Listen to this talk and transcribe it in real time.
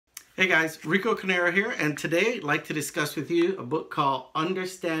Hey guys, Rico Canero here, and today I'd like to discuss with you a book called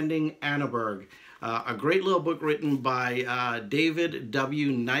Understanding Annaberg, a great little book written by David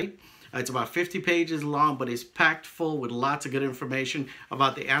W. Knight. It's about 50 pages long, but it's packed full with lots of good information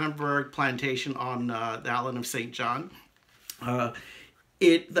about the Annaberg plantation on the island of St. John.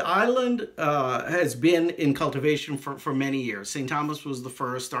 The island has been in cultivation for many years. St. Thomas was the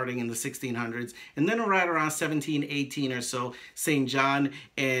first, starting in the 1600s, and then right around 1718 or so, St. John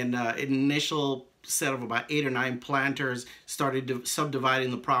and an initial set of about 8 or 9 planters started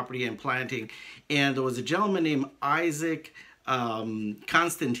subdividing the property and planting. And there was a gentleman named Isaac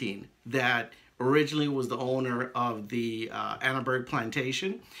Constantine that originally was the owner of the Annaberg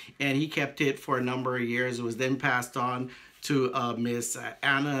plantation, and he kept it for a number of years. It was then passed on to Miss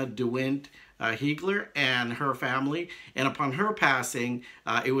Anna DeWint Hiegler and her family, and upon her passing,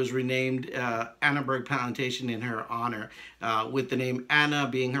 it was renamed Annaberg Plantation in her honor, with the name Anna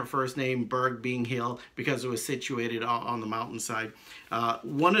being her first name, Berg being hill, because it was situated on the mountainside.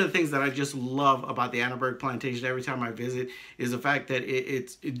 One of the things that I just love about the Annaberg Plantation every time I visit is the fact that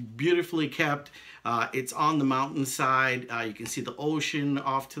it's beautifully kept. It's on the mountainside. You can see the ocean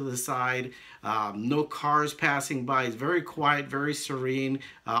off to the side. No cars passing by. It's very quiet, very serene,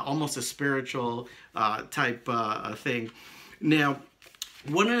 almost a spiritual type thing. Now,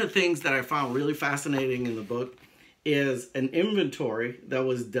 one of the things that I found really fascinating in the book is an inventory that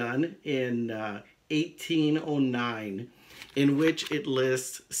was done in 1809, in which it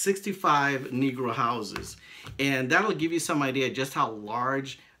lists 65 Negro houses. And that'll give you some idea just how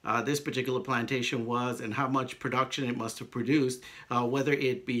large this particular plantation was and how much production it must have produced, whether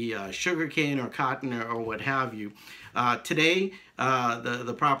it be sugarcane or cotton or what have you. Today,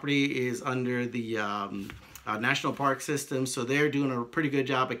 the property is under the National Park System, so they're doing a pretty good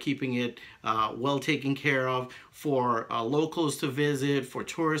job of keeping it well taken care of for locals to visit, for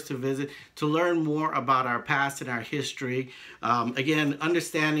tourists to visit, to learn more about our past and our history. Again,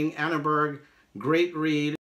 Understanding Annaberg, great read.